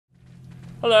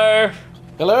Hello.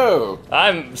 Hello.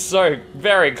 I'm so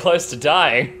very close to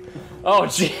dying. Oh,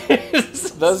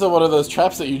 jeez. Those are one of those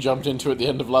traps that you jumped into at the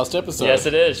end of last episode. Yes,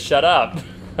 it is. Shut up.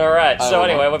 Alright, so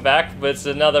anyway, know. we're back. It's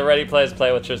another Ready Players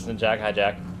Play with Tristan and Jack. Hi,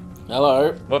 Jack.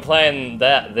 Hello. We're playing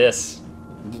this.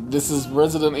 This is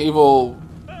Resident Evil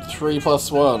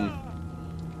 3+1.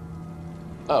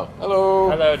 Oh, hello.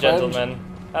 Hello, friend. gentlemen.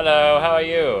 Hello, how are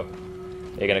you?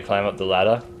 You're gonna climb up the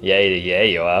ladder? Yeah,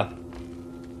 you are.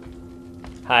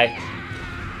 Hi.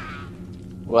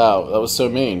 Wow, that was so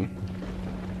mean.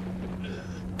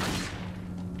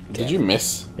 Did you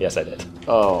miss? Yes, I did.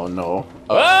 Oh, no.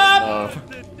 Oh, Ah!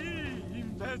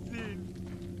 no.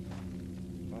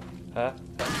 Huh?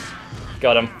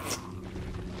 Got him.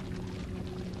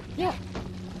 Yeah.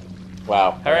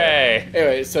 Wow. Hooray!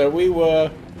 Anyway, so we were,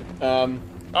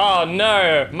 Oh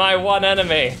no! My one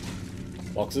enemy!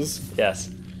 boxes. Yes.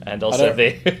 And also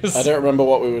these. I don't remember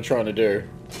what we were trying to do.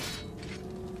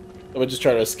 We're just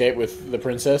trying to escape with the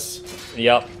princess.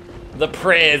 Yup. The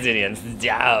president's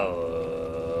down.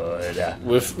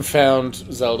 We've found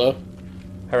Zelda,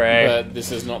 Hooray. but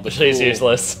this is not the She's cool...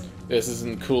 useless. This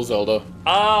isn't cool Zelda.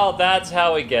 Oh, that's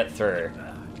how we get through.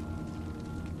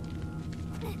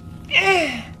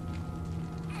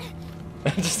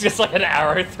 Just gets like an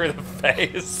arrow through the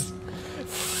face.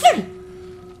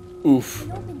 Oof.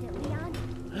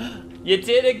 You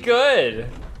did it good.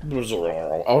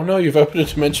 Oh no, you've opened a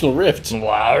dimensional rift.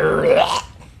 Well,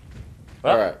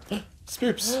 Alright.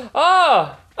 Spoops.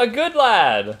 oh, a good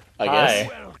lad. I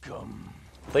guess. Hi.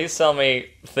 Please tell me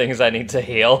things I need to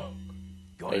heal.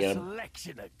 Are you gonna...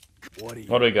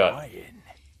 What do we got?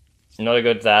 Not a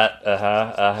good that.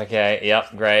 Okay.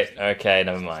 Yep. Great. Okay.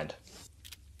 Never mind.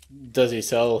 Does he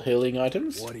sell healing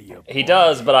items? He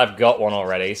does, but I've got one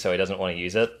already, so he doesn't want to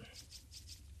use it.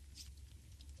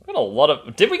 We got a lot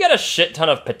of... Did we get a shit ton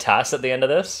of potass at the end of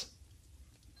this?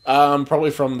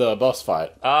 Probably from the boss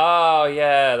fight. Oh,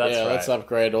 yeah, that's Yeah, right. let's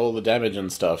upgrade all the damage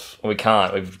and stuff. We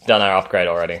can't. We've done our upgrade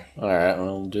already. Alright,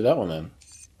 we'll do that one then.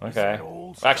 Okay.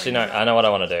 Actually, no. I know what I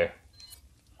want to do.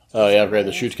 Oh yeah, upgrade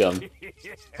the shoot gun.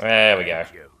 There we go.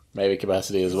 Maybe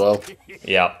capacity as well.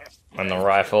 Yep. And the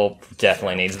rifle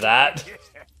definitely needs that.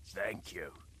 Thank you.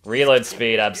 Reload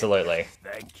speed, absolutely.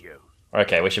 Thank you.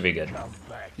 Okay, we should be good.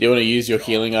 You want to use your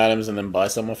healing items and then buy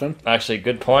some of them? Actually,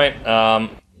 good point.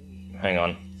 Hang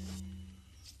on.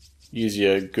 Use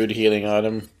your good healing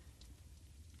item.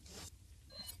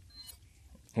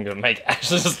 I'm gonna make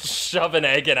Ashley just shove an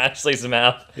egg in Ashley's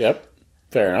mouth. Yep.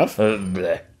 Fair enough.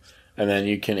 Bleh. And then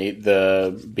you can eat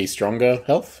the Be Stronger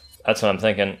health. That's what I'm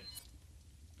thinking.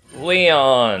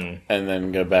 Leon! And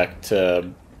then go back to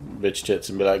bitch tits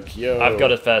and be like, yo. I've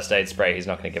got a first aid spray. He's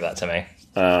not gonna give that to me.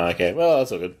 Okay, well,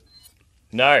 that's all good.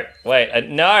 No! Wait,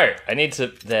 no! I need to...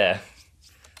 There.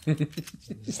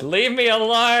 Just leave me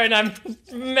alone! I'm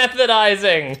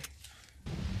methodizing!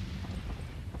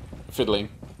 Fiddling.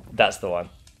 That's the one.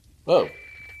 Oh.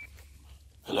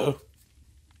 Hello?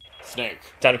 Snake.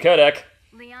 Time to Kodak.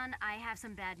 Leon, I have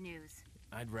some bad news.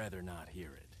 I'd rather not hear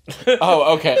it.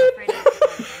 Oh, okay.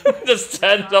 Just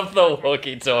turned off the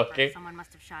walkie-talkie. Someone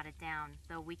must have shot it down,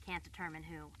 though we can't determine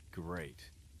who. Great.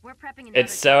 We're prepping another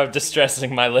It's so team.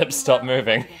 distressing my lips stop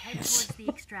moving. Head towards the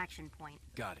extraction point.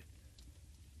 Got it.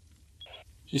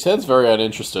 She sounds very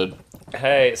uninterested.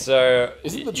 Hey, so...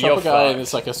 Isn't the you're chopper guy in fucked.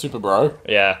 this like a super bro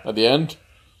Yeah. at the end?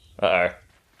 Uh-oh.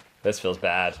 This feels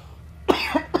bad.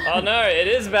 Oh no, it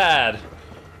is bad!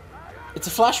 It's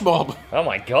a flash mob. Oh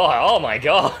my god, oh my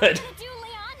god! Do, Leon?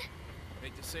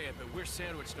 Hate to say it, but we're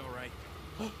sandwiched all right.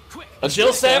 Quick! A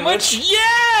Jill sandwich?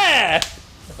 Yeah!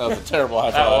 That was a terrible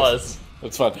high five. That was.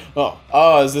 That's fun.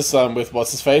 Oh, is this with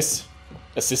what's his face?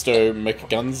 Assisto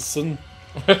McGunson?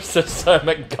 So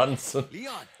McGunson.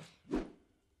 Leon!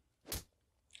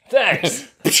 Thanks!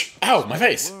 Ow, my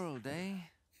face! World, eh?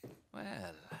 Well...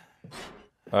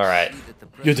 Alright,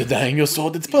 You're denying your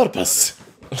sword its purpose.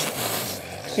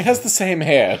 He has the same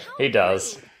hair. he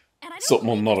does. And I don't So,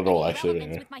 well, think not there's at all, any actually, relevance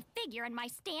anyway. with my figure and my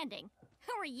standing.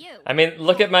 Who are you? I mean,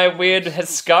 look at my weird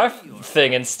scarf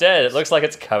thing instead. It looks like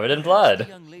it's covered in blood.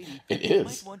 Young lady It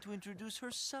is. might want to introduce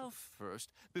herself first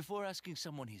before asking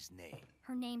someone his name.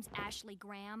 Her name's Ashley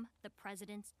Graham, the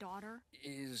president's daughter.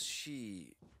 Is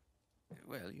she...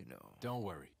 well, you know. Don't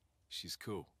worry. She's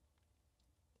cool.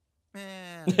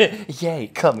 Man, Yay,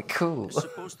 come cool. it's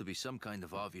supposed to be some kind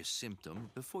of obvious symptom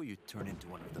before you turn into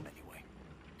one of them anyway.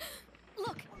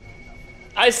 Look,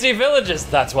 I see villages.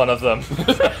 That's one of them.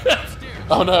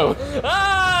 Oh no.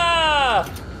 Ah!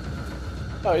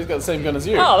 Oh, he's got the same gun as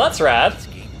you. Oh, that's rad. It's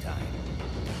game time.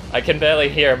 I can barely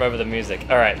hear him over the music.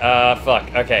 Alright,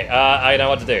 fuck. Okay, I know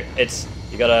what to do. It's,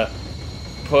 you gotta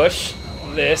push,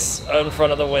 this in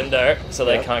front of the window so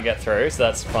they Yep. can't get through. So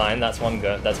that's fine. That's one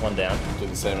good. That's one down. Do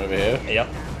the same over here. Yep.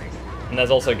 And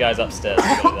there's also guys upstairs.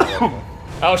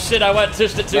 Oh shit! I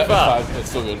pushed it too No, far. it's fine. It's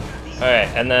still good. All right,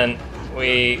 and then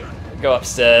we go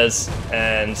upstairs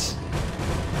and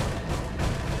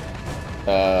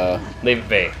leave it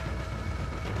be.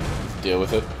 Deal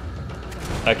with it.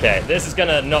 Okay, this is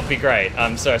gonna not be great.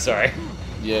 I'm so sorry.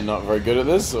 Yeah, not very good at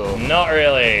this, or Not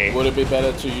really. would it be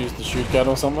better to use the shoot gun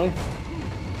or something?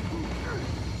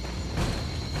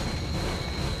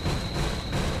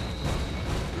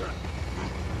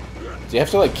 Do you have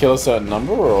to like kill a certain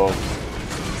number, or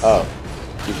oh,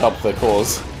 you've helped their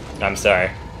cause? I'm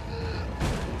sorry.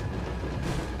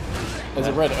 There's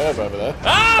a red herb over there.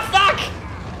 Ah, fuck!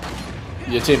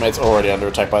 Your teammate's already under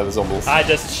attack by the zombies. I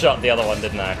just shot the other one,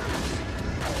 didn't I?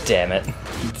 Damn it.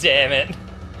 Damn it.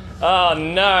 Oh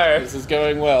no. This is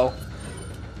going well.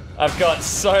 I've got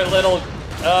so little.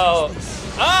 Oh.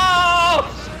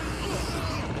 Oh!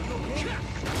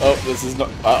 Oh, this is not.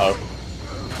 Uh oh.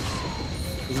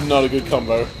 This is not a good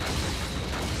combo.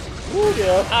 Oh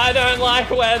yeah. I don't like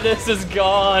where this has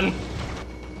gone.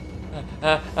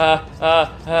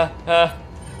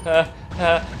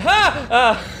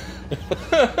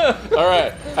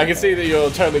 Alright, I can see that you're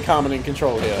totally calm and in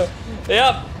control here.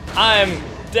 Yep, I'm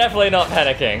definitely not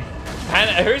panicking.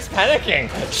 Who's panicking?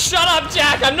 Shut up,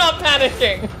 Jack! I'm not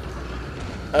panicking!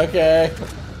 Okay.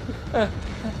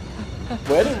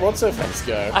 Where did what's her face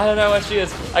go? I don't know where she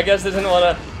is. I guess they didn't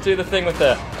want to do the thing with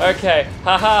her. Okay,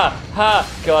 haha, ha,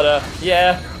 got her.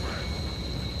 Yeah.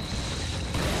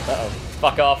 Uh oh.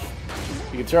 Fuck off.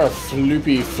 You can throw a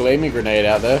floopy flamey grenade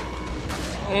out there.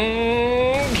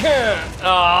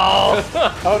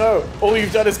 Oh. Oh no! All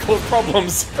you've done is cause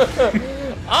problems.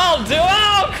 I'll do.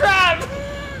 Oh crap!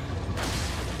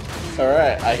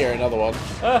 Alright, I hear another one.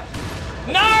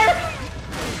 No!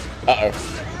 Uh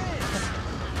oh.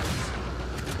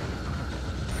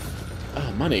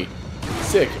 Oh, money.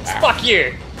 Sick. Fuck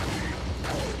you!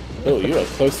 Oh, you are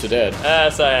close to dead.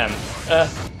 Yes, I am.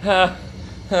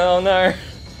 Oh no.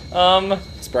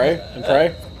 Spray and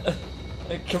pray.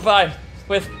 Combine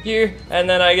with you, and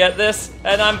then I get this,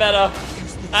 and I'm better,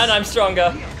 and I'm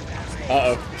stronger.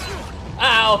 Uh oh.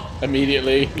 Ow!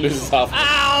 Immediately loses half.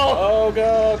 Ow! Oh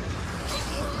god.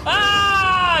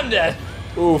 Ah! I'm dead.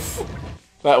 Oof.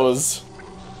 That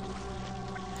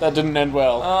didn't end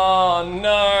well. Oh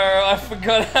no! I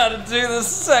forgot how to do this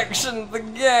section of the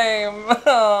game.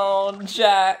 Oh,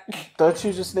 Jack. Don't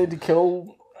you just need to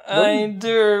kill I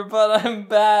do, but I'm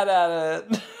bad at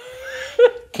it.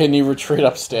 Can you retreat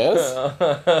upstairs?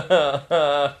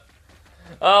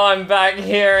 Oh, I'm back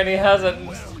here and he hasn't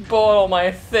bought all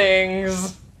my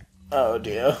things. Oh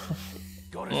dear.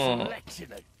 Got a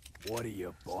selection of what are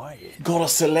you buying? Got a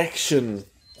selection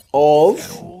of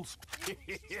Balls?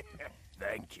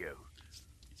 Thank you.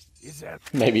 Is that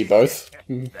maybe both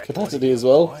capacity as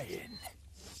well. buying?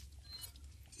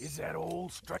 Is that all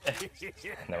straight?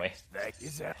 No way.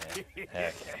 Is that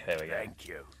Okay, there we go. Thank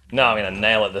you. No, I'm gonna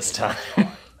nail it this time.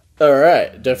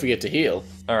 Alright, don't forget to heal.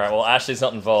 Alright, well, Ashley's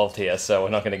not involved here, so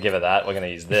we're not gonna give her that. We're gonna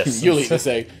use this. You'll eat this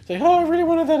egg. Say, oh, I really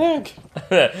wanted that egg.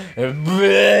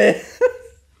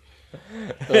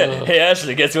 Hey,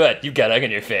 Ashley, guess what? You've got egg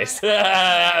in your face.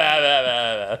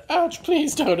 Ouch,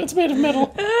 please don't. It's made of metal.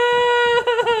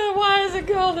 Why is it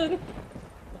golden?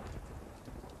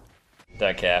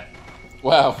 Don't care.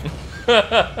 Wow.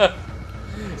 Shut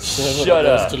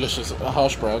up. Those delicious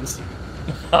hash browns.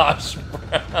 Gosh,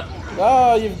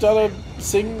 Ah, you've done a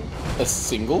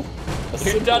single?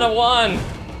 you've done a one.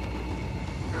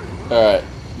 Alright,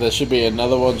 there should be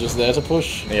another one just there to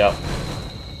push. Yep.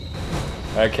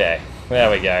 Okay, there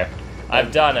we go.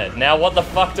 I've done it. Now what the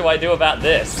fuck do I do about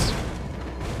this?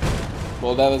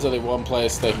 Well, now there's only one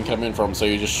place they can come in from, so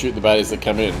you just shoot the baddies that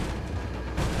come in.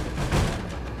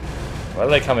 Where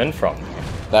do they come in from?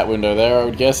 That window there, I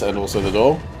would guess, and also the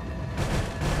door.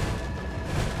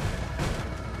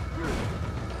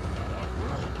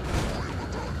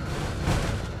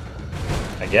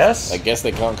 I guess? I guess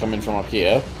they can't come in from up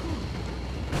here.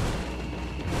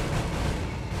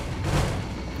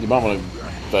 You might want to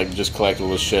like just collect all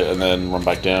this shit and then run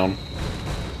back down,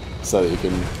 so that you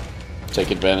can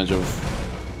take advantage of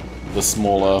the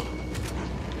smaller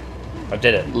I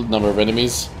did it. number of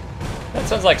enemies. That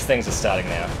sounds like things are starting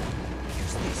now.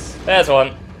 There's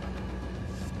one.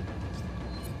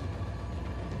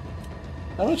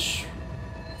 How much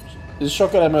is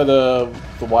shotgun ammo?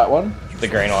 The white one? The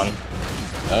green one.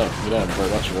 Oh, you don't have very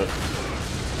much of it.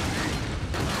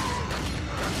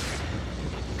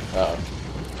 Uh oh.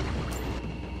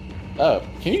 Oh,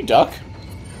 can you duck?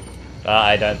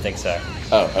 I don't think so.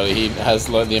 Oh, he has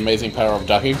learned the amazing power of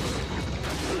ducking?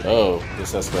 Oh,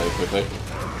 this escalated quickly.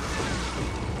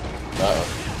 Uh-oh.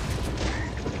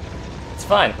 It's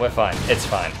fine. We're fine. It's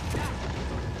fine.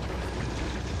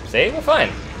 See? We're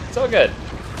fine. It's all good.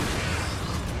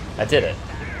 I did it.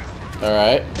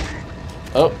 Alright.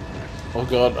 Oh. Oh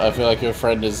god, I feel like your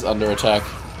friend is under attack.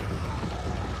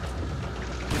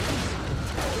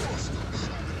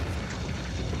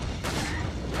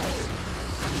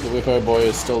 The Whippo boy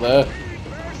is still there.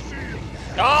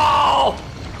 Oh!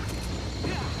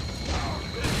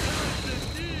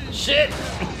 Shit!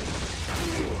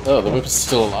 Oh, the whip is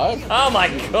still alive? Oh my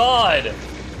god!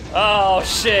 Oh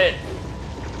shit!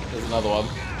 There's another one.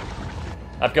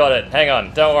 I've got it. Hang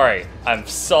on. Don't worry. I've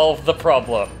solved the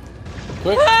problem.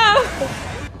 Quick!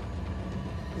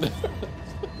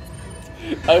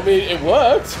 I mean, it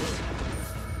worked!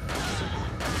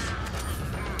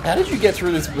 How did you get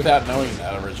through this without knowing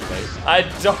that originally? I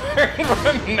don't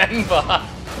remember.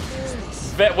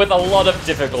 But with a lot of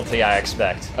difficulty, I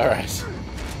expect. Alright.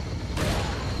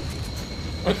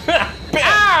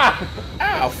 Ah!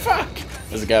 Ow, fuck!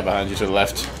 There's a guy behind you to the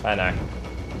left. I know.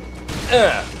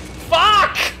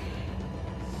 Fuck!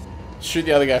 Shoot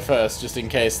the other guy first, just in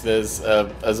case there's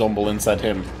a zomble inside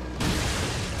him.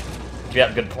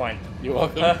 Yeah, good point. You're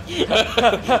welcome.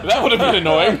 That would have been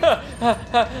annoying.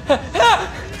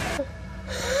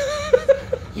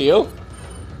 Heal?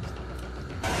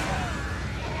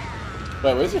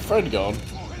 Wait, where's your friend gone?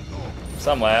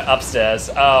 Somewhere. Upstairs.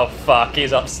 Oh, fuck.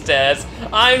 He's upstairs.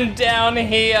 I'm down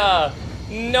here.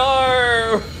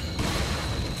 No!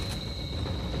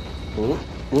 Ooh,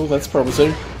 ooh, that's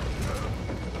promising.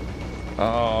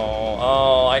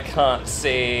 Oh, I can't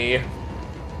see.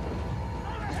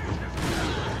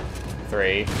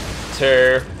 3,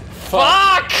 2,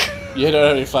 fuck! You don't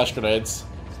have any flash grenades.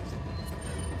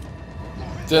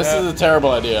 This is a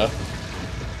terrible idea.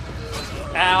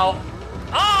 Ow.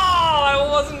 Oh, I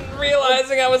wasn't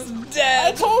realizing I was I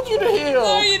dead. told you to heal!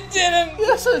 No, you didn't.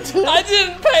 Yes, I did. I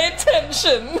didn't pay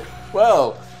attention.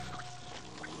 Well,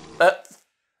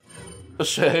 a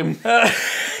shame.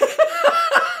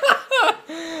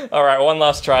 Alright, one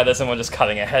last try this and we're just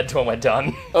cutting ahead to when we're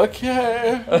done.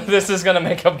 Okay. This is gonna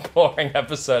make a boring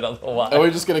episode otherwise. Are we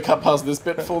just gonna cut past this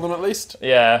bit for them at least?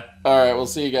 Yeah. Alright, we'll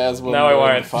see you guys when No, we we're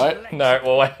in won't. the fight. No,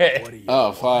 we'll wait.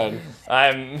 Oh, fine.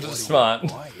 I'm smart.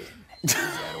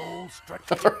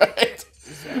 Alright.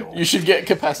 You should get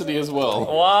capacity as well.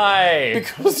 Why?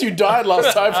 Because you died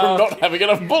last time from not having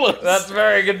enough bullets. That's a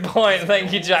very good point.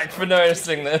 Thank you, Jack, for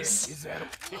noticing this.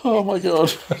 Oh my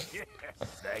god.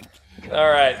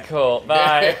 Alright, cool.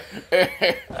 Bye.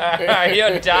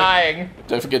 You're dying.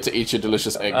 Don't forget to eat your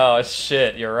delicious egg. Oh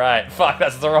shit, you're right. Fuck,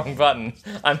 that's the wrong button.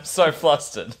 I'm so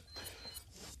flustered.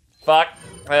 Fuck.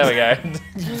 There we go.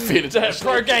 Feed it to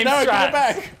Pro game No, give it strats.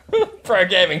 back. Pro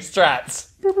gaming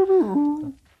strats.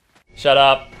 Shut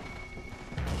up.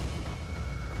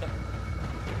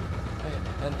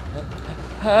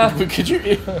 Could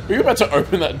you? Are you about to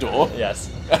open that door?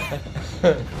 Yes.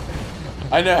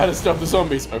 I know how to stop the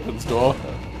zombies. Opens door.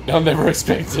 I'll never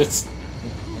expect it.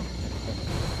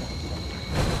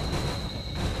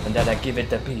 And then I give it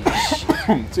the peach.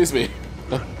 Excuse me.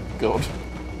 Oh, God.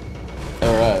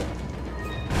 Alright.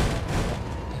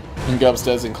 You can go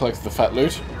upstairs and collect the fat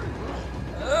loot.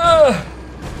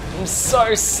 I'm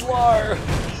so slow.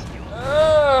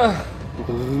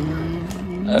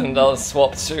 And I'll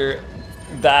swap to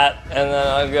that, and then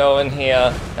I'll go in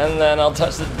here, and then I'll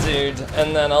touch the dude,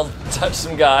 and then I'll touch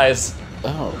some guys.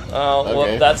 Oh. Oh, okay.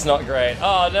 well, that's not great.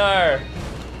 Oh no!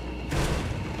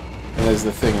 And there's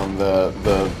the thing on that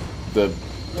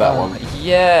one.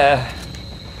 Yeah.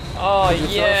 Oh Throw a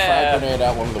frag yeah. grenade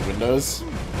out one of the windows.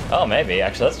 Oh, maybe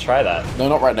actually. Let's try that. No,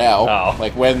 not right now. Oh.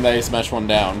 Like when they smash one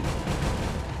down,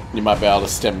 you might be able to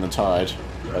stem the tide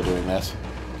by doing that.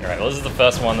 All right. Well, this is the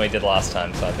first one we did last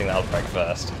time, so I think that'll break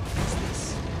first.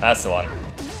 That's the one.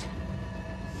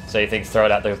 So you think throw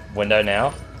it out the window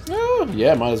now? Oh,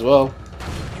 yeah, might as well.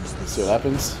 See what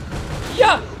happens.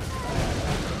 Yeah.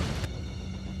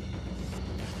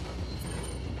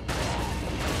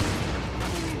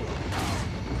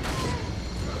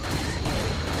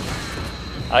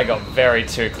 I got very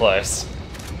too close.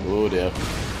 Oh dear.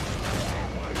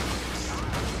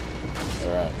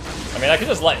 Alright. I mean, I could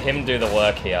just let him do the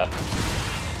work here.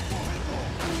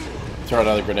 Throw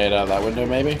another grenade out of that window,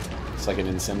 maybe? It's like an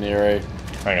incendiary.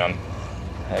 Hang on.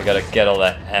 I gotta get all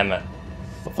that hammer.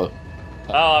 What the?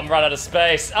 Oh, I'm running out of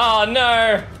space. Oh,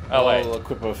 no! Oh, wait. I'll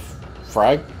equip a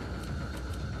frag.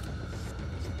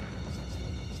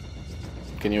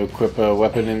 Can you equip a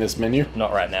weapon in this menu?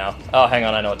 Not right now. Oh, hang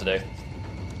on, I know what to do.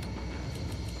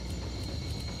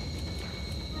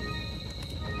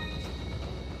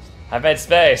 I made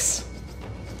space.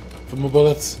 For more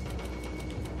bullets.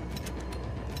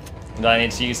 That I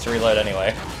need to use to reload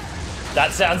anyway.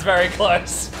 That sounds very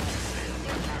close.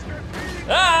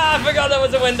 Ah, I forgot there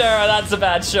was a window. That's a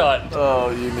bad shot.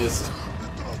 Oh, you missed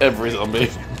every zombie.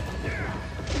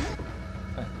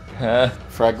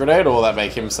 Frag grenade, or will that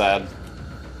make him sad?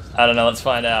 I don't know, let's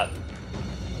find out.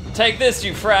 Take this,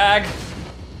 you frag!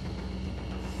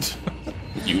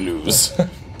 You lose.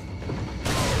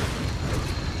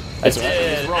 I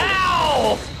did.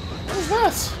 Ow! What was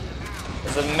that?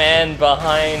 There's a man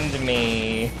behind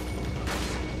me.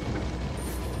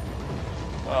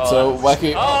 Oh, So,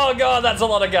 wacky. oh god, that's a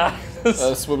lot of guys.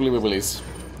 Swibbly wibblies.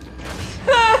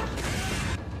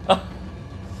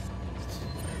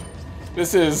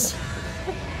 This is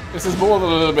more than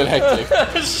a little bit hectic.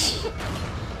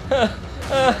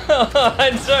 I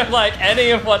don't like any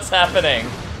of what's happening.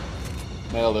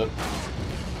 Nailed it.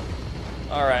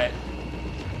 Alright.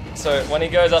 So, when he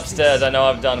goes upstairs, I know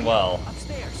I've done well.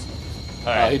 He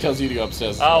Alright. tells you to go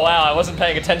upstairs. Oh wow, I wasn't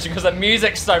paying attention because the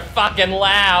music's so fucking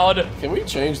loud! Can we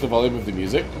change the volume of the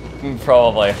music?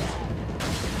 Probably.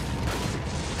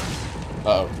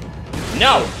 Uh-oh.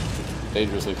 No!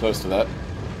 Dangerously close to that.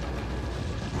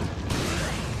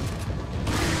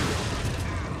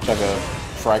 Chuck a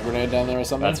frag grenade down there or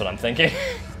something? That's what I'm thinking.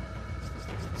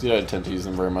 So you don't tend to use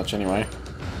them very much anyway.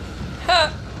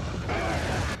 I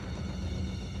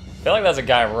feel like there's a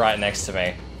guy right next to me.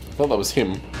 I thought that was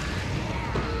him.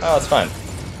 Oh, it's fine.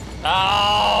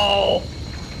 Ow!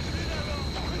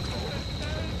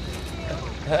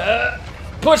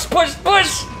 Push, push,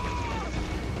 push!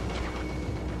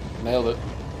 Nailed it.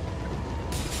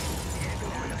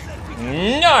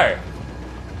 No!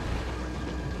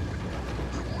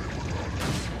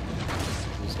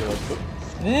 Just gonna put...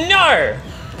 No!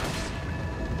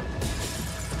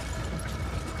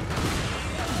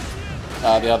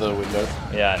 the other window.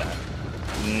 Yeah, I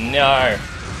know. No!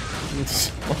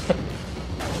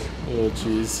 Oh,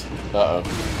 jeez. Uh-oh.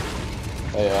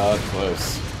 They are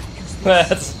close.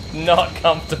 That's not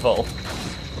comfortable.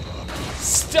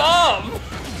 Stop!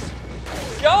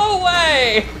 Go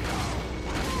away!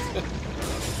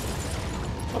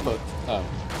 What the... Oh.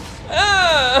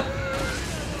 Ah!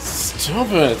 Stop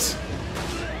it!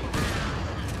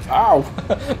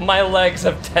 Ow! My legs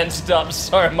have tensed up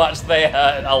so much they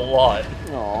hurt a lot.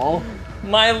 Aww.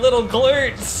 My little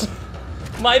glutes!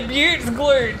 My butte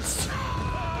glutes!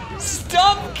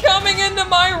 Stop coming into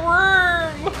my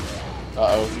room!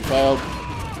 Uh-oh, you failed.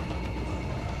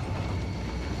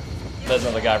 There's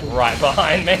another guy right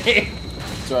behind me.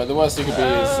 It's alright, the worst he could be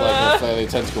is like a fairly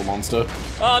tentacle monster.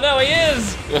 Oh no, he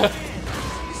is!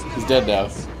 He's dead now.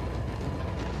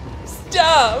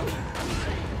 Stop!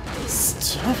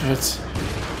 Stop it.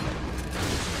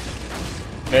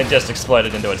 It just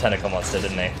exploded into a tentacle monster,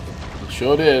 didn't he? It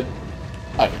sure did.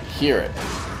 I can hear it.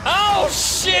 Oh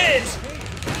shit!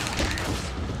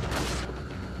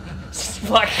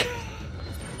 Fuck.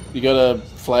 You got a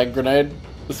flag grenade?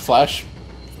 With flash?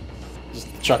 Just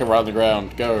chuck it right on the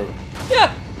ground. Go.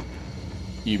 Yeah.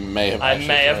 You may have I actually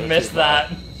may have thrown it missed too far.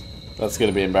 that. That's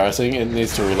gonna be embarrassing. It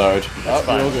needs to reload. That's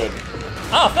fine. You're all good.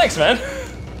 Oh, thanks, man.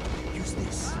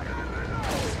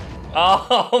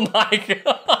 Oh my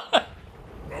god.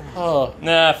 Oh,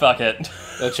 Nah, fuck it.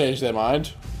 they changed their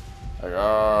mind. Like,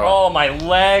 Oh, my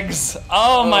legs.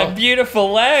 Oh, my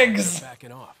beautiful legs.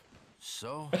 Backing off.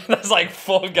 So, There's like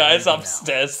 4 guys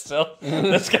upstairs still.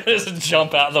 This guy doesn't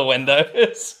jump out the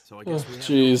windows. so I guess we have no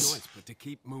jeez. choice but to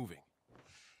keep moving.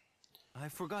 I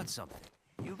forgot something.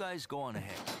 You guys go on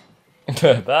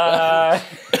ahead. Bye.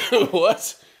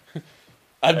 What?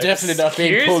 I'm definitely not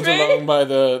being Excuse pulled me? along by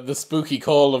the spooky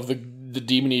call of the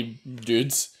demony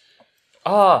dudes.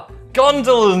 Ah,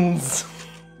 gondolans.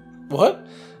 What?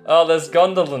 Oh, there's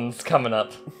gondolans coming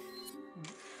up.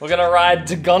 We're gonna ride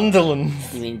to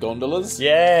gondolans. You mean gondolas?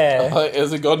 Yeah.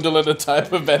 Is a gondolin a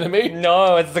type of enemy?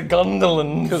 No, it's the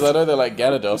gondolans. Because I know they're like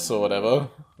Gyarados or whatever.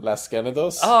 Las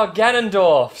Gyarados? Oh,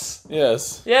 Ganondorfs.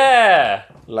 Yes. Yeah.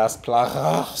 Las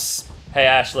Plagas. Hey,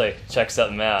 Ashley, check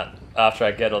something out. After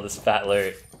I get all this fat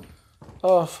loot.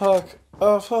 Oh fuck.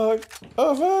 Oh fuck.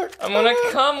 Oh fuck. I'm gonna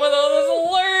come with all this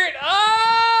loot!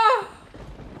 Ah!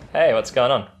 Hey, what's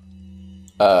going on?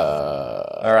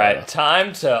 Alright,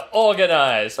 time to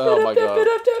organize. Oh my god.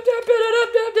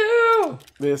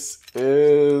 This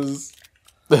is...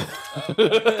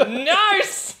 No!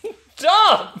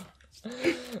 Stop!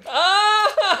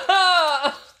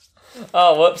 Ah!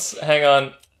 Oh, whoops. Hang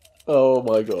on. Oh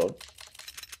my god.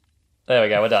 There we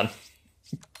go, we're done.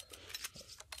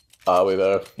 Are we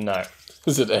though? No.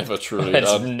 Is it ever truly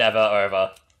It's done? never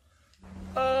over.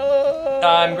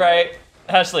 I'm great.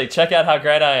 Ashley, check out how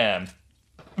great I am.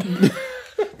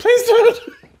 Please don't!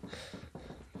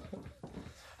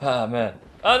 Oh, man.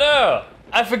 Oh, no!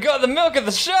 I forgot the milk at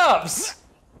the shops!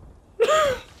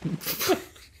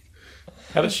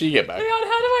 How did she get back? Leon,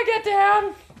 how do I get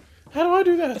down? How do I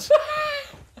do that?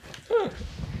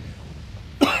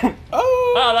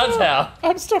 Oh, that's how.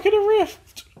 I'm stuck in a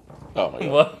rift. Oh my god.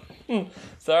 What?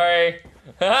 Sorry.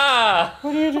 Ah!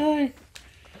 What are you doing?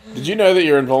 Did you know that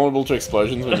you're invulnerable to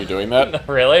explosions when you're doing that?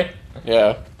 Really?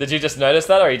 Yeah. Did you just notice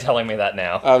that, or are you telling me that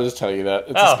now? I was just telling you that.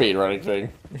 It's Oh. a speedrunning thing.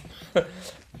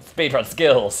 Speedrun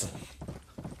skills.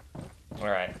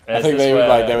 Alright. I think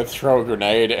they would throw a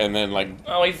grenade and then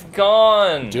Oh, he's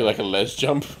gone! do like a ledge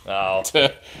jump Oh.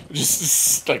 to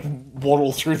just like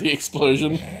waddle through the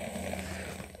explosion.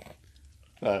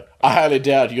 I highly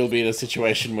doubt you'll be in a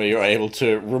situation where you're able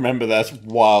to remember that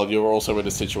while you're also in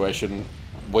a situation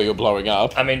where you're blowing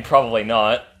up. I mean, probably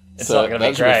not. It's So not gonna be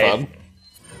that should be great. fun.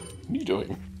 What are you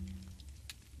doing?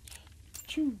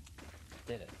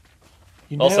 Did it.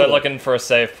 You Also nailed it. looking for a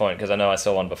save point, because I know I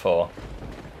saw one before.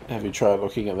 Have you tried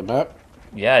looking at the map?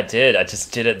 Yeah, I did. I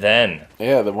just did it then.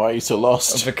 Yeah, then why are you so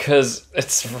lost? Because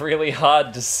it's really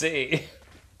hard to see.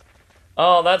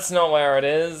 Oh, that's not where it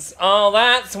is. Oh,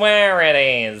 that's where it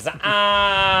is.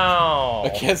 Ow! I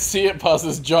can't see it past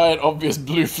this giant obvious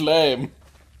blue flame.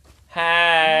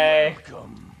 Hey!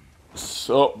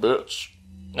 Sup, bitch?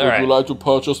 Alright. Would you like to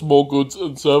purchase more goods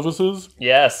and services?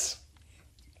 Yes.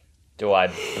 Do I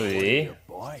be?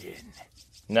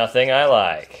 Nothing I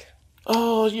like.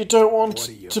 Oh, you don't want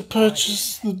to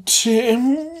purchase the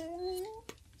timp?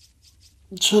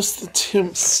 Just the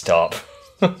timp. Stop.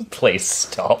 Please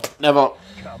stop. Never.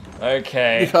 You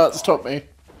Okay. can't stop me.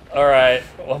 Alright.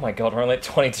 Oh my god, we're only at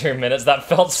 22 minutes. That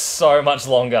felt so much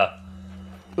longer.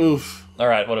 Oof.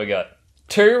 Alright, what do we got?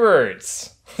 2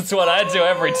 routes. That's what I do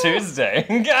every Tuesday.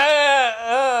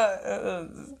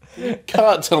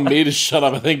 Can't tell me to shut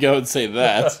up and then go and say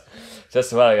that.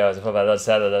 Just a while ago, I was put my left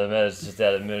side of the minutes just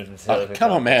out of minutes.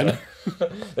 Come on, man.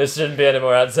 There shouldn't be any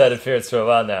more outside interference for a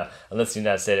while now. Unless the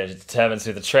United States determines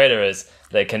who the traitor is,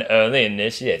 they can only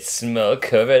initiate small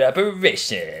covert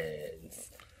operations.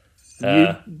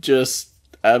 You just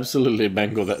absolutely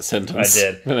mangled that sentence. I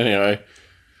did. But anyway,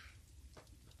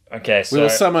 Okay, so we will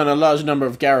summon a large number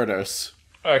of Gyarados.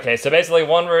 okay, so basically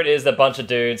one route is a bunch of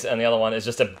dudes, and the other one is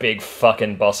just a big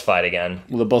fucking boss fight again.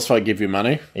 Will the boss fight give you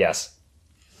money? Yes.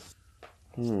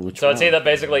 Ooh, which So one? it's either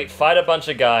basically fight a bunch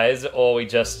of guys, or we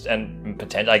just, and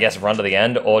potentially, I guess, run to the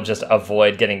end, or just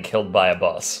avoid getting killed by a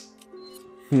boss.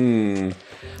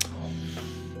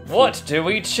 What do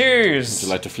we Would choose? you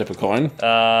like to flip a coin?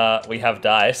 We have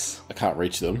dice. I can't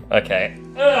reach them. Okay.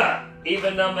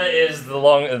 Even number is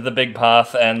the big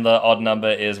path, and the odd number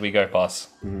is we go boss.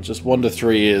 Just 1 to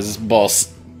 3 is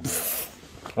boss.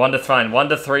 1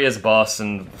 to 3 is boss,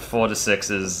 and 4 to 6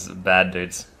 is bad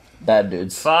dudes. Bad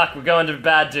dudes. Fuck, we're going to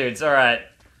bad dudes. All right,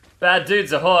 bad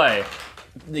dudes ahoy!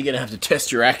 You're gonna have to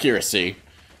test your accuracy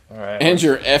All right. and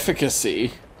your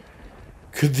efficacy.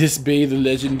 Could this be the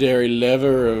legendary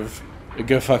lever of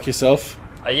go fuck yourself?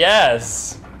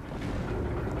 Yes.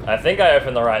 I think I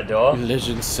opened the right door.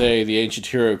 Legends say the ancient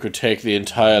hero could take the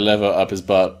entire lever up his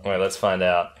butt. Wait, let's find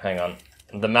out. Hang on.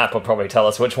 The map will probably tell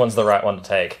us which one's the right one to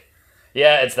take.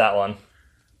 Yeah, it's that one.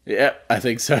 Yeah, I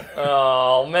think so.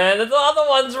 Oh man, the other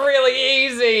one's really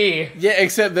easy. Yeah,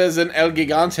 except there's an El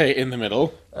Gigante in the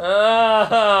middle. Oh,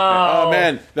 Oh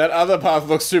man, that other path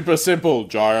looks super simple.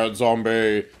 Giant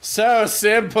zombie. So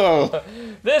simple.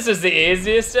 This is the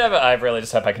easiest ever. I really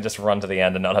just hope I can just run to the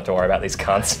end and not have to worry about these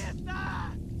cunts.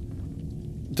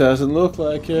 Doesn't look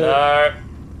like it. No.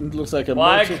 It looks like a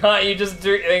Why can't you just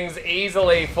do things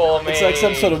easily for me? It's like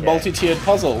some sort of multi-tiered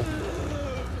puzzle.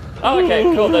 Oh, okay,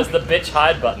 cool. There's the bitch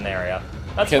hide button area.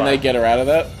 That's Can fine. they get her out of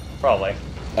that? Probably.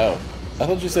 Oh. I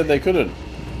thought you said they couldn't.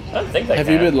 I don't think they Have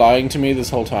can. you been lying to me this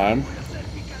whole time?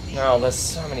 No, there's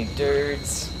so many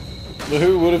dudes.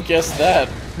 Who would have guessed that?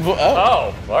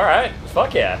 Oh. Oh, alright.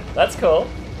 Fuck yeah. That's cool.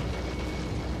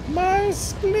 My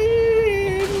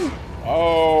spleen!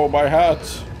 Oh, my hat.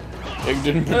 It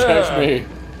didn't protect me.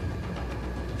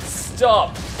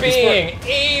 Stop being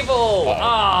evil!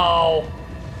 Oh!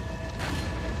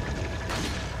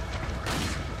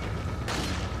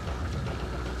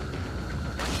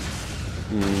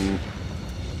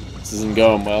 This isn't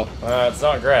going well. It's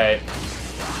not great.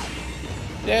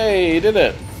 Yay, you did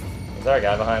it. Is there a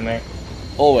guy behind me?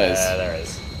 Always. Yeah, there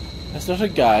is. That's not a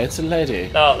guy, it's a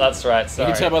lady. Oh, that's right,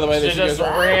 sorry. tell by the way that She's she just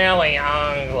goes, really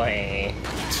ugly.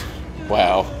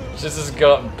 Wow. She's just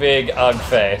got big Ugg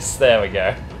face. There we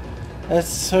go. That's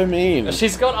so mean.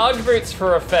 She's got Ugg boots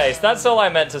for a face. That's all I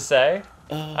meant to say.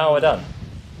 Oh, we're done.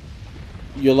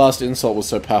 your last insult was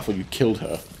so powerful you killed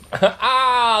her.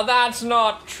 Ah, that's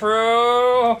not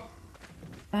true.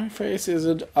 My face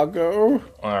isn't uggo.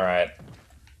 Alright.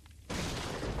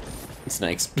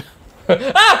 Snakes.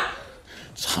 Ah!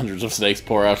 Just hundreds of snakes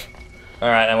pour out.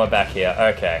 Alright, and we're back here.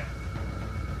 Okay.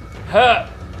 Huh!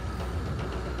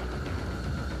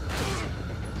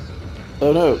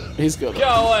 Oh no, he's got. Go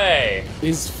away!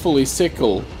 He's fully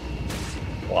sickle.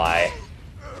 Why?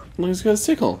 Well, he's got a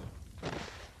sickle.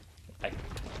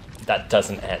 That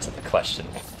doesn't answer the question.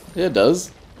 Yeah, it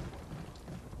does.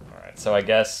 Alright, so I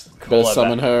guess... Better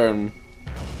summon her and...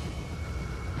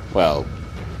 Well...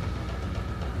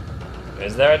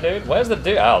 Is there a dude? Where's the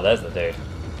dude? Oh, there's the dude.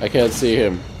 I can't see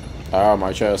him. Ah,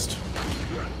 my chest.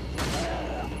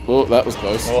 Oh, that was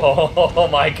close. Oh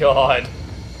my god.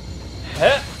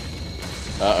 Huh?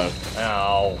 Uh-oh.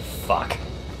 Oh, fuck.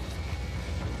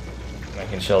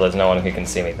 Making sure there's no one who can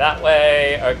see me that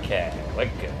way. Okay, we're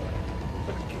good.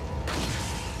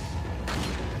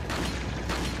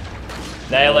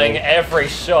 Nailing every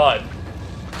shot.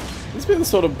 This be the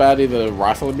sort of baddie that a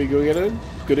rifle would be good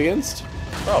against?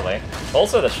 Probably.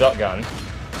 Also the shotgun.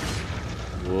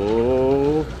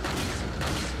 Whoa.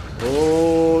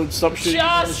 Oh, stop shooting him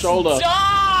in the shoulder.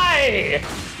 Die!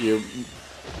 You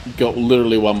got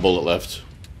literally one bullet left.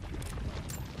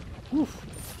 Oof.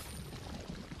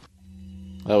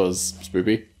 That was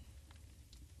spoopy.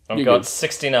 I've You got good.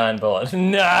 69 bullets.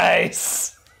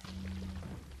 Nice!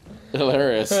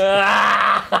 Hilarious. No.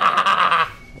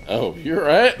 Oh, you're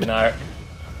right.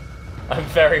 I'm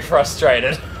very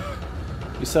frustrated.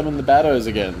 You summoned the baddos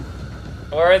again.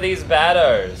 Where are these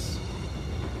baddos?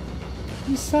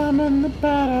 You summoned the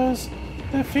baddos.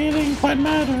 They're feeling quite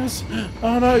matters.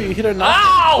 Oh no, you hit a knife.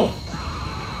 Ow!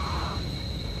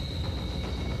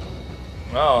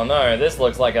 Oh no, this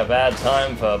looks like a bad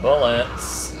time for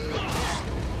bullets.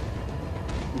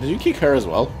 Did you kick her as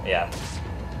well? Yeah.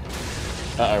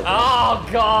 Uh-oh. Oh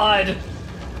god!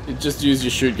 You just use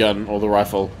your shoot gun or the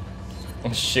rifle.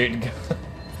 Shoot gun.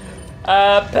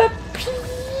 Pew!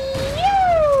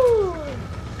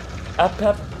 A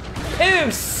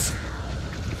papoose!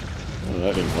 Oh,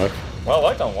 that didn't work. Well, it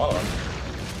worked on one of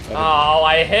them. Oh,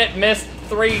 I missed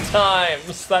 3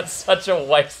 times. That's such a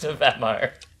waste of ammo.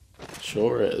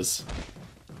 Sure is.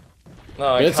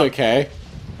 No, But it's okay.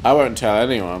 I won't tell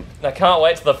anyone. I can't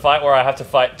wait to the fight where I have to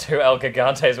fight 2 El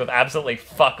Gigantes with absolutely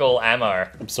fuck all ammo.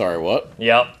 I'm sorry, what?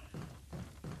 Yep.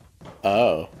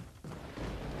 Oh.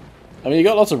 I mean, you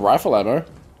got lots of rifle ammo.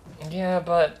 Yeah,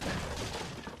 but...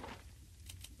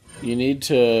 You need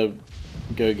to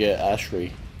go get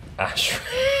Ashri. Ashuri.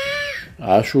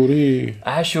 Ashuri.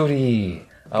 Ashuri.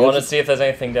 I want to see if there's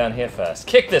anything down here first.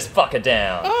 Kick this fucker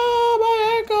down! Oh,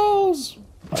 my ankles!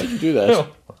 How'd you do that? I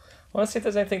want to see if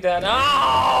there's anything down...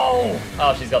 Oh!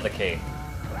 Oh, she's got the key.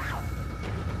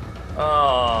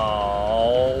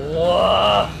 Oh...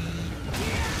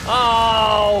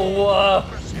 Oh...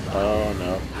 Oh,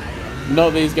 no.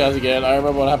 Not these guys again. I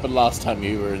remember what happened last time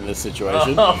you were in this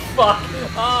situation. Oh, fuck.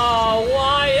 Oh,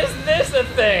 why is this a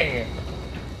thing?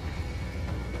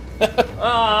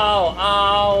 Oh,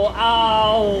 oh,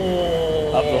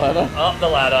 oh. Up the ladder? Up the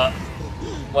ladder.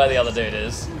 Where the other dude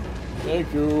is.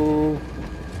 Thank you.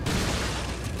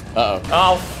 Uh-oh.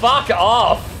 Oh, fuck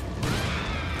off.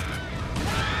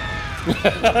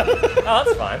 Oh,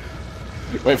 that's fine.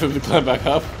 Wait for him to climb back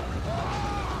up.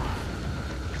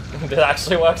 It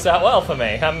actually works out well for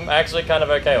me. I'm actually kind of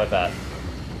okay with that.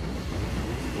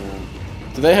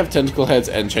 Do they have tentacle heads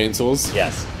and chainsaws?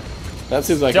 Yes. That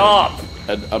seems like Stop!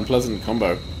 an unpleasant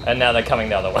combo. And now they're coming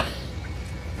the other way.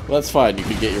 Well, that's fine. You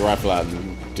can get your rifle out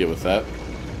and deal with that.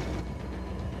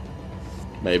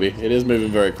 Maybe. It is moving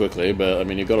very quickly, but, I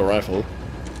mean, you've got a rifle.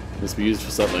 It must be used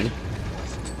for something.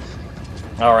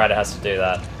 Alright, it has to do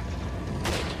that.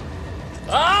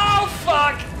 Oh,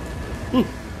 fuck!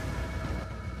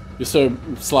 You're so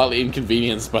slightly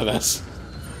inconvenienced by this.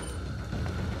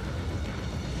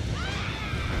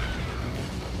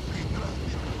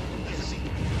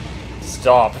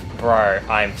 Stop, bro.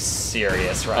 I'm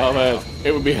serious right Oh now. man,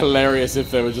 it would be hilarious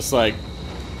if they were just like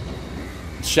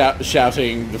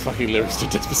shouting the fucking lyrics to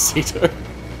Despacito.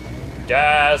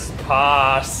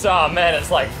 Despass. Oh man,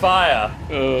 it's like fire.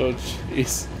 Oh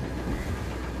jeez.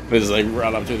 They just like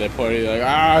run up to their pointy like,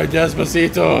 ah,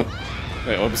 Despacito.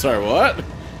 Wait, I'm sorry, what?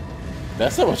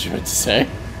 That's not what you meant to say.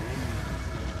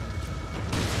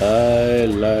 I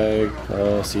like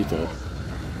Pasito.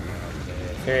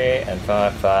 3 and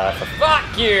 5, 5.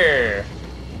 Fuck you!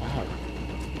 Wow.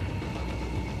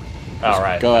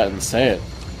 Alright. Go out and say it.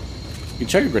 You can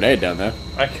chuck a grenade down there,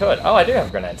 I could. Oh, I do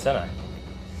have grenades, don't I?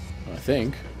 I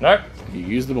think. Nope. You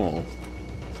use them all.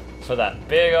 for that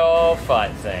big old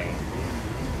fight thing.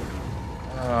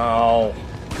 Oh.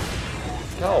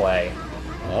 Go away.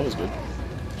 Oh, that was good.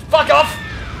 Fuck off!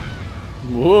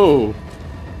 Whoa.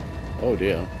 Oh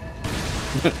dear.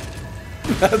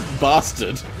 That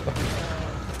bastard.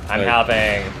 I'm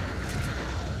helping.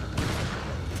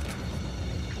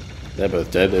 They're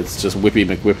both dead. It's just Whippy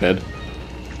McWhiphead.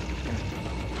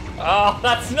 Oh,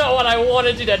 that's not what I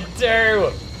wanted you to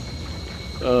do!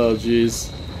 Oh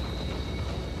jeez.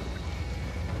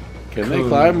 Can they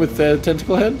climb with their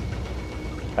tentacle head?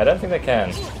 I don't think they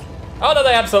can. Oh no,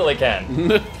 they absolutely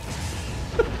can.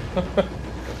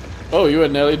 Oh, you are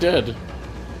nearly dead.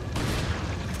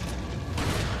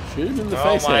 Shoot him in the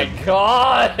face. Oh my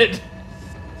god!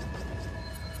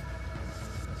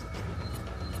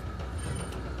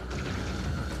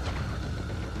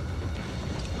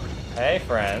 Hey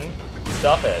friend,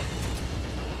 stop it.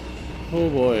 Oh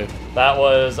boy. That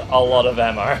was a lot of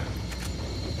ammo. I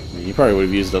mean, you probably would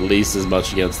have used at least as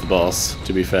much against the boss,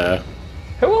 to be fair.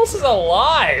 Who else is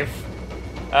alive?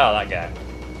 Oh, that guy.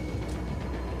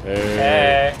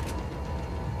 Hey.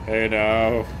 Hey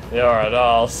now. You're a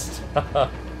dost.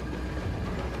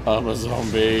 I'm a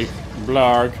zombie.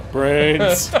 Blarg.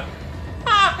 Brains.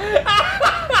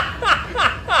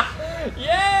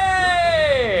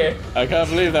 Yay! I can't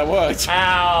believe that worked.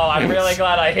 Ow, I'm really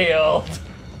glad I healed.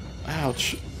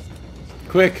 Ouch.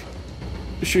 Quick.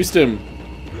 Shoot him.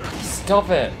 Stop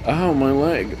it. Ow, my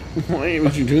leg. Why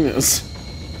would you do this?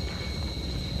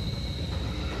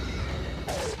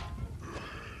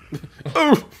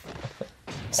 Oh!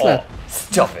 Slap. Oh,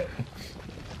 stop it.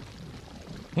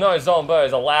 No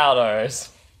zombos, allowdos.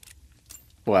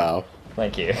 Wow.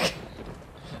 Thank you.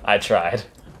 I tried.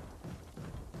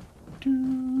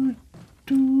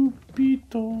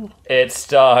 It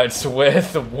starts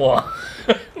with 1.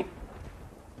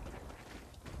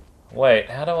 Wait,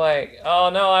 how do I... Oh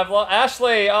no, I've lost...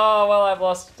 Ashley! Oh, well, I've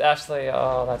lost Ashley.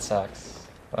 Oh, that sucks.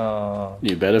 Oh.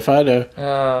 You better find her.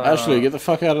 Ashley, get the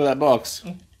fuck out of that box.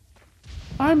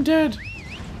 I'm dead.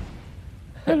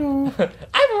 Hello.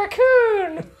 I'm a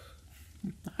raccoon!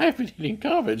 I've been eating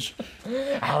garbage.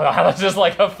 I was just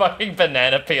like a fucking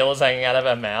banana peel is hanging out of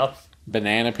her mouth.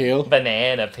 Banana peel?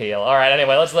 Banana peel. Alright,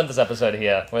 anyway, let's end this episode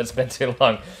here. It's been too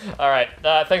long. Alright,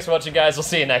 thanks for watching, guys. We'll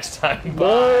see you next time.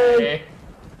 Bye.